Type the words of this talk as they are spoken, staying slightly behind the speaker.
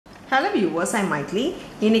Hello viewers, I am Maitli.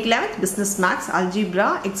 In 11th Business Maths Algebra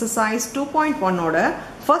exercise 2.1 order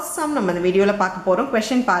first sum நம்ம இந்த வீடியோல பார்க்க போறோம்.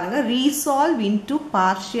 question பாருங்க, resolve into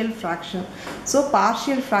partial fraction. So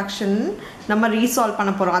partial fraction நம்ம resolve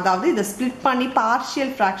பண்ண போறோம். அதாவது இத split பண்ணி partial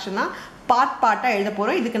fractionனா பார்ட்டா எழுத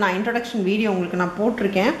போறோம். இதுக்கு நான் introduction வீடியோ உங்களுக்கு நான்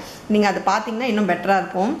போட்டுருக்கேன். நீங்க அதை பாத்தீங்கன்னா இன்னும் பெட்டரா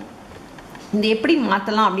இருக்கும். இந்த எப்படி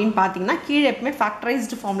மாத்தலாம் அப்படினு பாத்தீங்கன்னா கீழ எப்பவுமே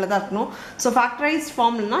ஃபேக்டரைஸ்டு ஃபார்ம்ல தான் இருக்கணும். சோ ஃபேக்டரைஸ்டு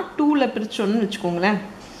ஃபார்ம்லனா 2 ல பிரிச்சோம்னு வெச்சுக்கோங்களேன்.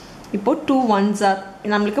 இப்போ 2 1s are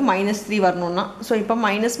நமக்கு -3 வரணும்னா சோ இப்போ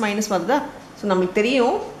மைனஸ் வருதா சோ நமக்கு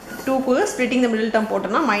தெரியும் 2 க்கு ஸ்ப்ளிட்டிங் தி மிடில் டேர்ம்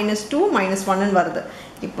போட்டனா -2 -1 ன்னு வருது.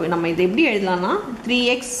 இப்போ நம்ம இத எப்படி எழுதலாம்னா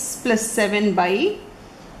 3x + 7 by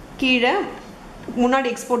கீழ முன்னாடி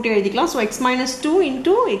x போட்டு எழுதிக்கலாம். சோ x -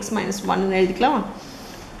 2 * x - 1 ன்னு எழுதிக்கலாம்.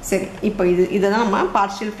 சரி இப்போ இத தான் நம்ம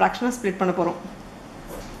பார்ஷியல் ஃபிராக்ஷனை ஸ்ப்ளிட் பண்ண போறோம்.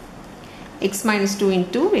 x -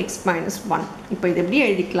 2 * x - 1. இப்போ இது எப்படி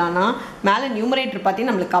எழுதிக்கலாம்னா மேலே நியூமரேட்டர் பத்தி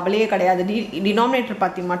நமக்கு கவலையே கிடையாது. டினாமினேட்டர்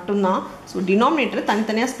பத்தி மட்டும் தான். சோ டினாமினேட்டர்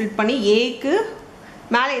தனித்தனியா ஸ்ப்ளிட் பண்ணி a க்கு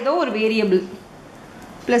மேலே ஏதோ ஒரு வேரியபிள்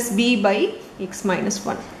 + b / x -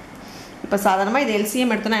 1. இப்போ சாதாரணமா இது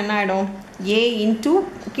LCM எடுத்தனா என்ன ஆயிடும்? a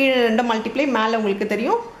 * கீழ ரெண்டு மல்டிப்ளை மேலே உங்களுக்கு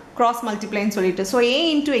தெரியும் கிராஸ் மல்டிப்ளைன்னு சொல்லிட்டு. So a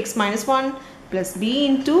 * x - 1 + b *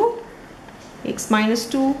 x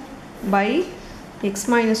 - 2 / x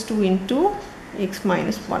 - 2 * x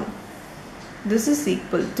 - 1. This is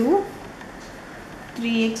equal to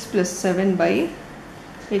 3x + 7 by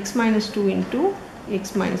x - 2 * x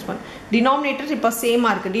 - 1. Denominator இப்போ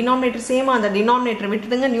சேமா இருக்கு. Denominator சேமா அந்த denominator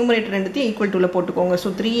விட்டுடுங்க, numerator ரெண்டுத்தையும் equal to ல போட்டுக்கோங்க.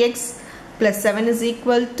 So 3x + 7 is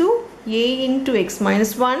equal to a * x -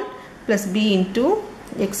 1 + b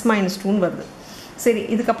 * x - 2 ன்னு வருது. சரி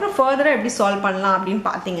இதுக்கு அப்புறம் ஃபர்தரா எப்படி சால்வ் பண்ணலாம் அப்படினு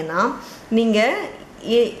பாத்தீங்கன்னா நீங்க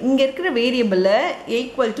இங்க இருக்கிற வேரியபிள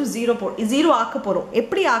 = 0 ஆக்க போறோம்.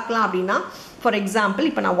 எப்படி ஆக்கலாம் அப்படினா ஃபார் எக்ஸாம்பிள்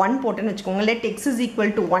இப்போ நான் 1 போட்டேன்னு வெச்சுக்கோங்க. let x =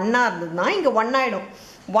 1 ஆ இருந்ததுனா இங்க 1 ஆயிடும்.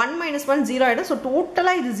 1 - 1 0 ஆயிடும். சோ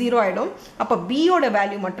டோட்டலா இது 0 ஆயிடும். அப்ப b ஓட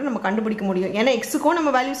வேல்யூ மட்டும் நம்ம கண்டுபிடிக்க முடியும். ஏனா x க்கு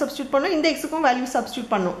நம்ம வேல்யூ சப்ஸ்டிட்யூட் பண்ணோம், இந்த x க்கு வேல்யூ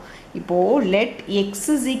சப்ஸ்டிட்யூட் பண்ணோம். இப்போ let x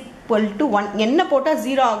 = 1 என்ன போட்டா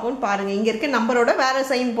 0 ஆகும்னு பாருங்க. இங்க இருக்க நம்பரோட வேற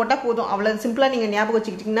சைன் போட்டா போதும். அவ்வளவு சிம்பிளா நீங்க ஞாபகம்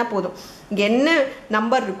வச்சுக்கிட்டீங்கன்னா போதும். இங்க என்ன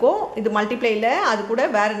நம்பர் இருக்கோ இது மல்டிப்ளைல அது கூட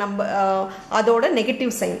வேற நம்பர் அதோட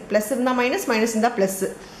நெகட்டிவ் சைன் பிளஸ் இருந்தா மைனஸ், மைனஸ் இருந்தா பிளஸ்.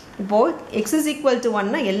 இப்போ x = 1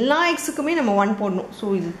 னா எல்லா x க்குமே நம்ம 1 போடணும். சோ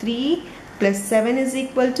இது 3 + 7 is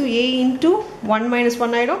equal to a * 1 -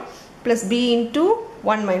 1 ஆயிடும் plus b *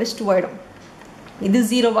 1 - 2 ஆயிடும். இது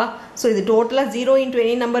 0 வா? சோ இது டோட்டலா 0 into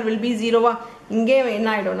any number will be 0 வா? இங்கே என்ன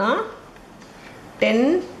ஆயிடும்னா 10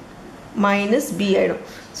 - b ஆயிடும்.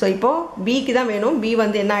 சோ இப்போ b க்கு தான் வேணும். b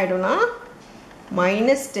வந்து என்ன ஆயிடும்னா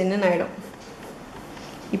 -10 ன்னு ஆயிடும்.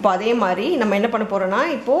 இப்போ அதே மாதிரி நம்ம என்ன பண்ண போறோம்னா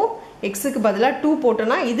இப்போ x க்கு பதிலா 2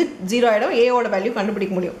 போட்டோம்னா இது 0 ஆயிடும். a ஓட வேல்யூ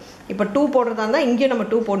கண்டுபிடிக்க முடியும். இப்போ 2 போடுறதா இருந்தா இங்கே நம்ம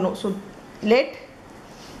 2 போடணும். So let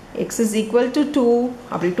x = 2.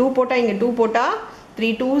 அப்படி 2 போட்டா இங்க 2 போட்டா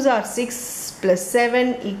 3 2s are 6 + 7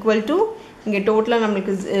 = இங்க டோட்டலா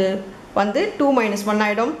நமக்கு வந்து 2 - 1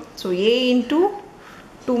 ஆயிடும். சோ a * 2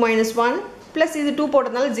 - 1 plus இது 2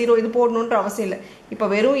 போட்டதனால 0 இது போடணும்ன்ற அவசியம் இல்லை. இப்போ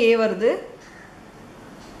வெறும் a வருது.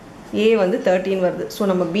 a வந்து 13 வருது. சோ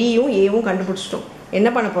நம்ம b யும் a யும் கண்டுபிடிச்சிட்டோம். என்ன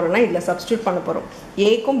பண்ண போறோம்னா இதுல சப்ஸ்டிட்யூட் பண்ண போறோம்.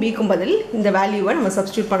 a க்கும் b க்கும் பதில் இந்த வேல்யூவை நம்ம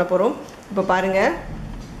சப்ஸ்டிட்யூட் பண்ண போறோம். இப்போ பாருங்க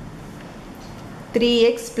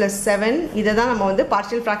 3x + 7 இத தான் நம்ம வந்து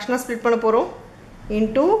பார்ஷியல் ஃபிராக்ஷனா ஸ்ப்ளிட் பண்ண போறோம்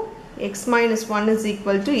into x - 1 is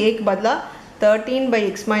equal to a க்கு பதிலா 13 by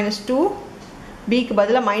x - 2, b க்கு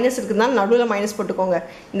பதிலா மைனஸ் இருக்குதுனால நடுவுல மைனஸ் போட்டுக்கோங்க.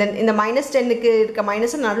 இந்த -10 க்கு இருக்க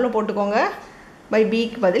மைனஸ் நடுவுல போட்டுக்கோங்க. by b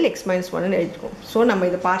க்கு பதில் x - 1 ன்னு எழுதிக்கோம். சோ நம்ம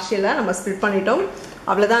இத பார்ஷியலா நம்ம ஸ்ப்ளிட் பண்ணிட்டோம்.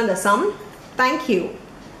 அவ்வளவுதான் இந்த சம். Thank you.